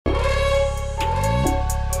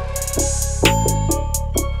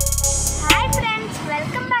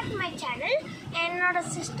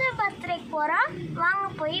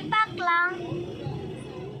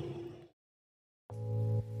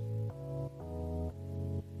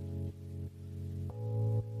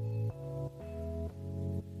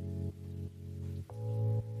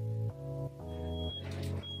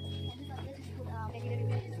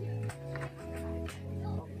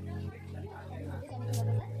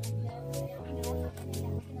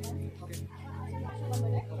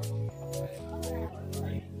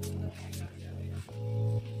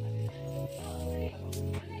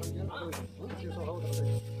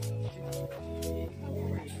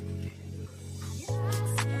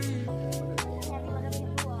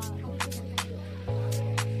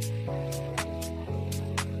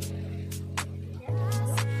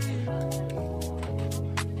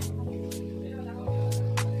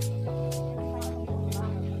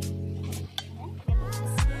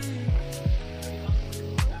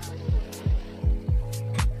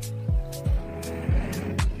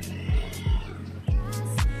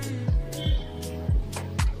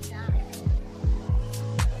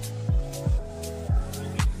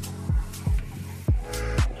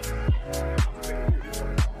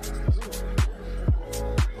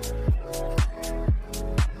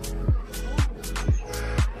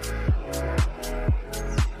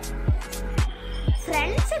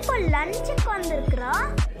Friends இப்போ லஞ்சுக்கு வந்திருக்கிறோம்.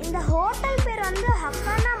 இந்த ஹோட்டல் பேர் வந்து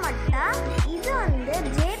ஹக்கானா மட்டா. இது வந்து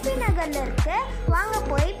ஜேபி நகர்ல இருக்கு. வாங்க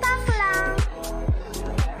போய் பார்க்கலாம்.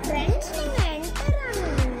 ஃப்ரெண்ட்ஸ் நீங்கள் என்டர்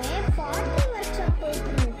ஆனதுமே பார்ட்டி ஒர்க் ஷாப் போயிட்டு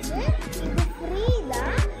இருந்துச்சு. இது ஃப்ரீ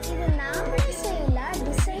தான். இது நாமளே செய்யலாம்.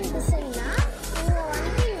 டிசைனாக நீங்கள்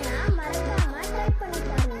வந்தீங்கன்னா மறக்காமல் ட்ரை பண்ணி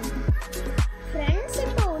பாருங்க. ஃப்ரெண்ட்ஸ்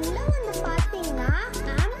இப்போ உள்ளே வந்து பார்த்தீங்கன்னா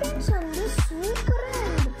ஆம்பியன்ஸ் வந்து சூப்பராக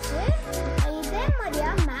இருந்துச்சு. இதே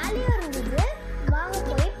மாதிரியா மேலேயும் இருந்தது. வாங்க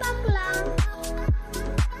போய் பார்க்கலாம்.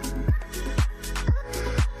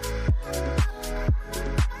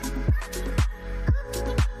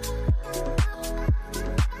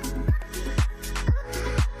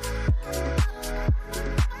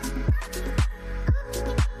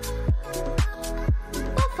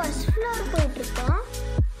 இப்போ ஃபர்ஸ்ட் ஃப்ளோர் போயிட்டுருக்கோம்.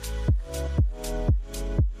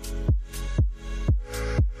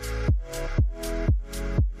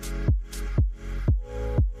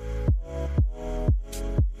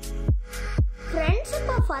 ஃப்ரெண்ட்ஸ்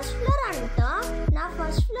இப்போ ஃபர்ஸ்ட் ஃப்ளோர் வந்துட்டோம். நான்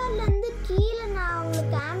ஃபர்ஸ்ட் ஃப்ளோர்லேருந்து கீழே நான்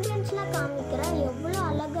உங்களுக்கு ஆம்பியன்ஸ்லாம் காமிக்கிறேன் எவ்வளோ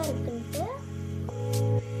அழகாக இருக்குன்ட்டு.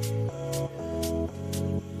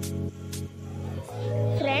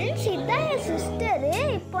 ஃப்ரெண்ட்ஸ் இதுதான் என் சிஸ்டரு.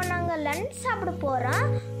 இப்போ நாங்கள் லன்ச் சாப்பிட போகிறோம்.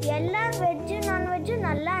 எல்லா வெஜ்ஜும் நான்வெஜ்ஜும்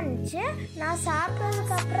நல்லா இருந்துச்சு. நான்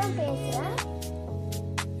சாப்பிட்றதுக்கப்புறம் பேசுகிறேன்.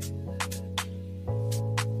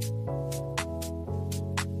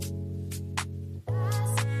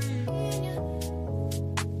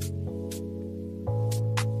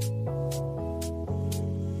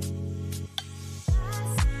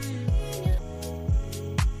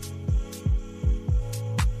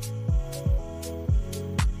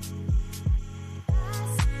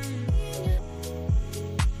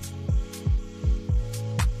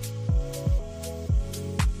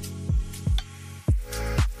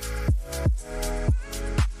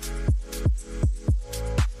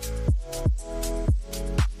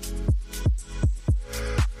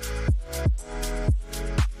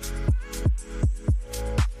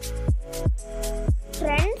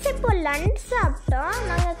 ஃப்ரெண்ட்ஸ் இப்போ லன்ச் சாப்பிட்டோம்.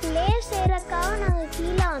 நாங்கள் கிளே செய்கிறக்காக நாங்கள்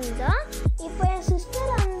கீழே வந்தோம். இப்போ என்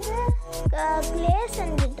சிஸ்டர் வந்து கிளே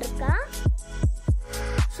செஞ்சிட்ருக்கா.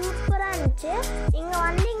 சூப்பராக இருந்துச்சு. இங்கே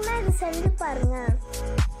வந்தீங்கன்னா இது செஞ்சு பாருங்கள்.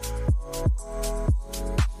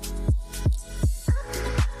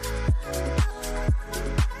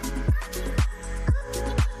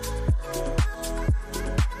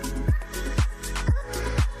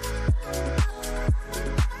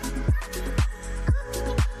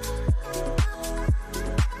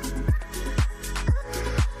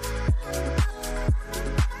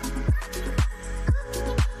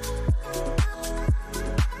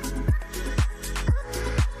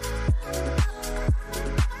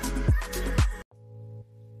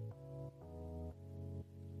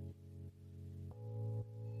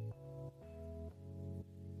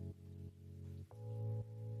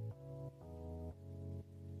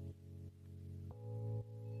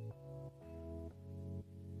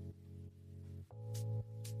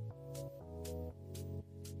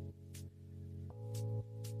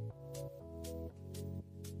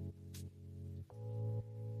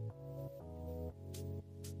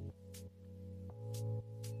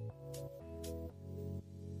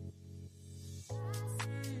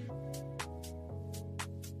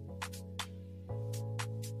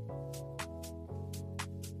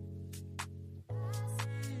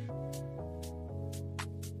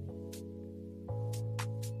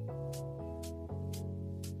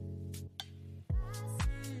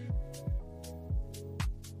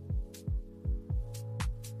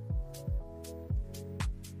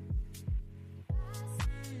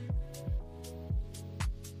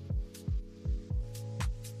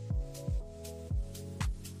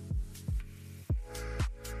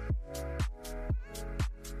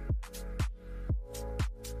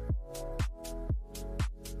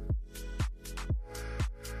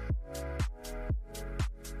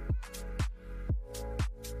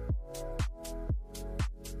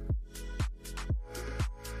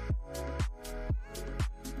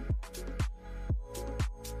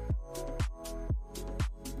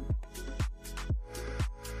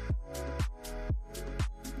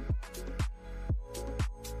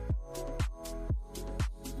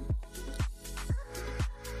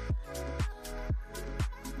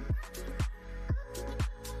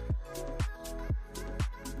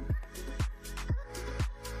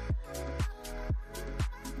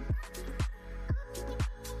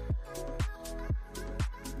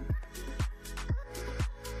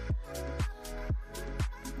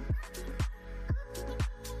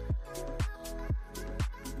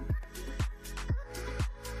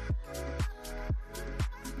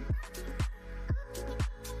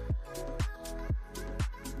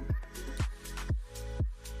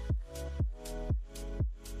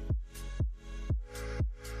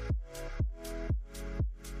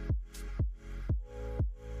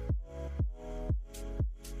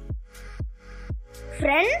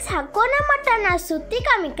 ஃப்ரெண்ட்ஸ், ஹக்குனா மட்டா நான் சுற்றி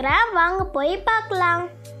காமிக்கிறேன், வாங்க போய் பார்க்கலாம்.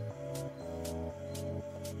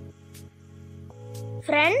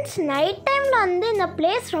 ஃப்ரெண்ட்ஸ், நைட் டைமில் வந்து இந்த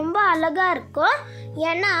பிளேஸ் ரொம்ப அழகாக இருக்கும்.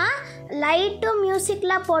 ஏன்னா லைட்டும்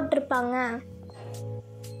மியூசிக்லாம் போட்டிருப்பாங்க.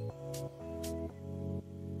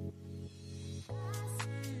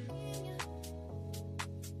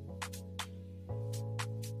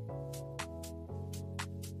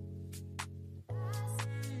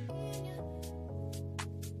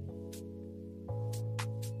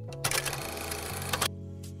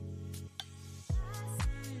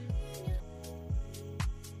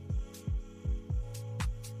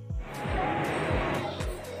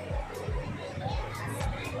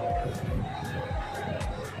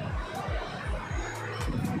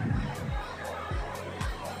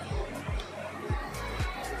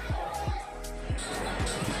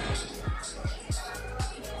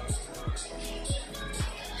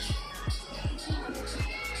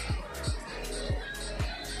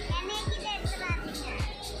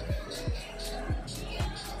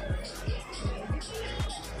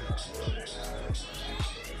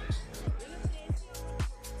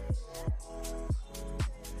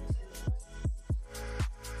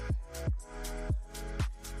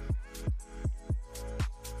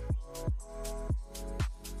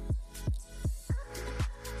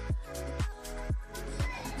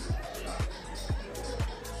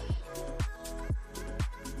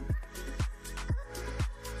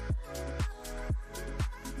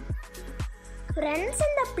 ஃப்ரெண்ட்ஸ்,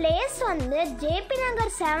 இந்த பிளேஸ் வந்து ஜேபி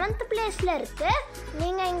நகர் 7th பிளேஸில் இருக்குது.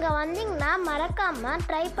 நீங்கள் இங்கே வந்தீங்கன்னா மறக்காமல்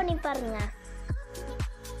ட்ரை பண்ணி பாருங்கள்.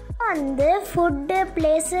 வந்து ஃபுட்டு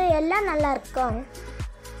பிளேஸு எல்லாம் நல்லாயிருக்கும்.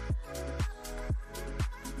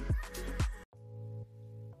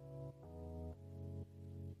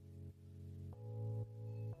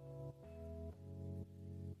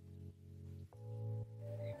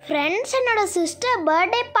 ஃப்ரெண்ட்ஸ், என்னோட சிஸ்டர்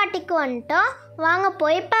பர்த்டே பார்ட்டிக்கு வந்துட்டோம், வாங்க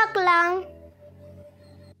போய் பார்க்கலாம்.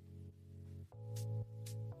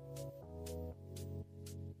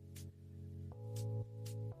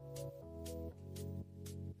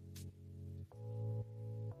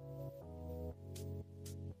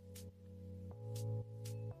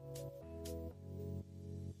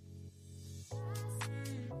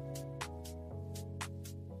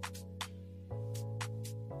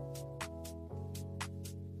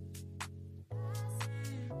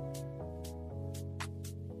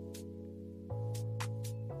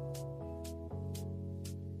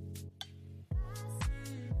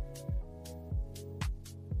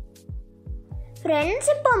 ஃப்ரெண்ட்ஸ்,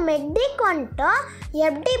 இப்போ மெக்டிக்கு வந்துட்டோம்.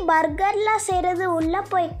 எப்படி பர்கர்லாம் செய்கிறது உள்ளே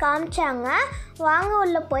போய் காமிச்சாங்க, வாங்க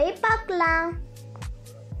உள்ளே போய் பார்க்கலாம்.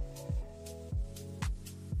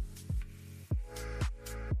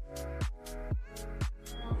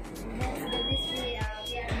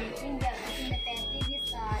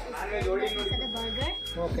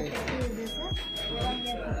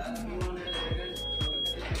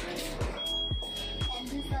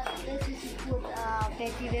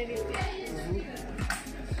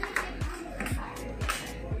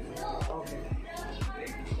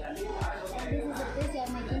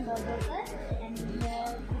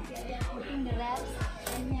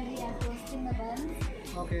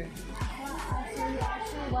 Okay. I'll show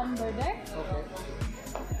you one burger. Okay.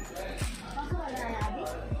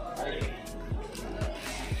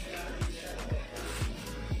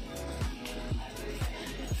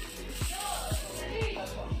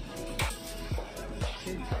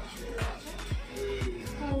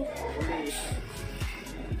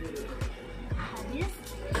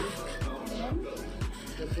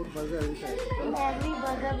 Burger inside. In every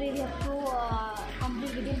burger we have to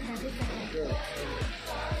complete within 30 seconds. Yeah.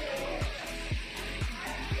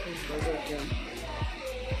 Burger again.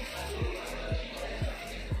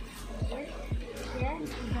 Here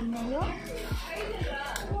is the mayo.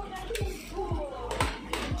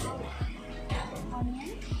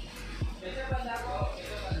 Onion.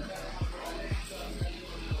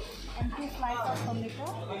 And 2 slices of tomato.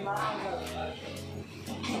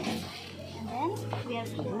 And then we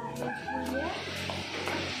have to put here.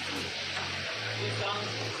 Done.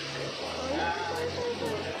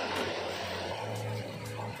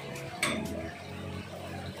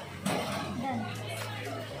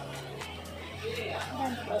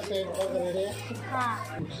 That's it. Burger ready.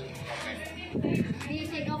 We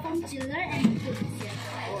take out from chiller and put here.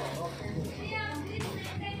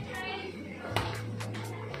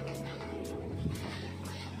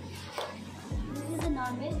 This is a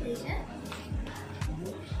non-veg dish.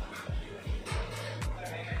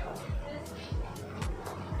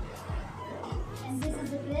 And this is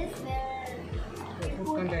the place where we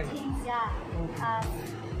put things, yeah. uh,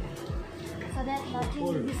 so that nothing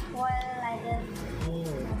will be spoiled like that. Oh,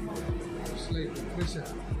 it's like pressure.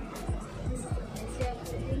 This we are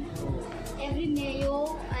putting every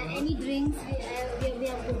mayo and any drinks we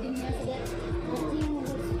are putting here so that nothing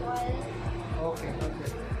will spoil. Okay, okay.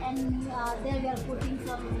 And there we are putting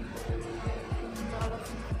some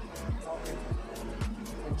Okay.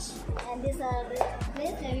 Thanks. and these are the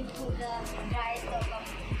place where we put the dry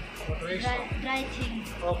stuff, What race? dry things.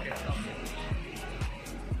 Okay, okay.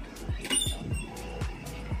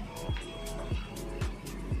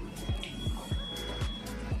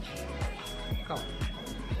 Come.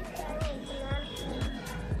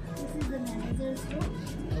 This is the manager's room.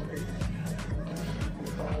 Okay.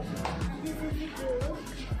 This is the door.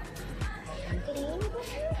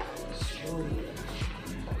 Slowly.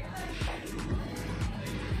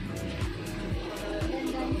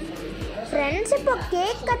 Friends இப்போ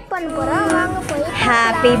cake cut பண்ண போறோம் வாங்க போய்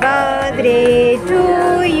Happy birthday to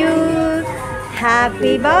you.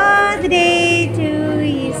 Happy birthday to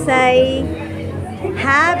Isai.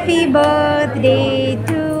 Happy birthday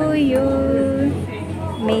to you.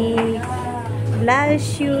 May bless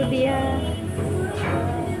you, dear.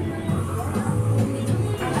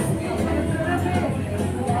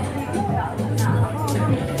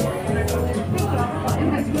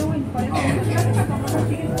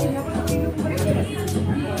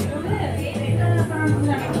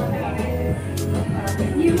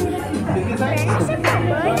 Friends இப்போ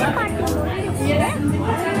birthday party முடிஞ்சிச்சு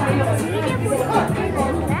video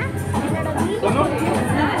பிடிச்சிருக்குன்னு என்னோட video பண்ணுங்க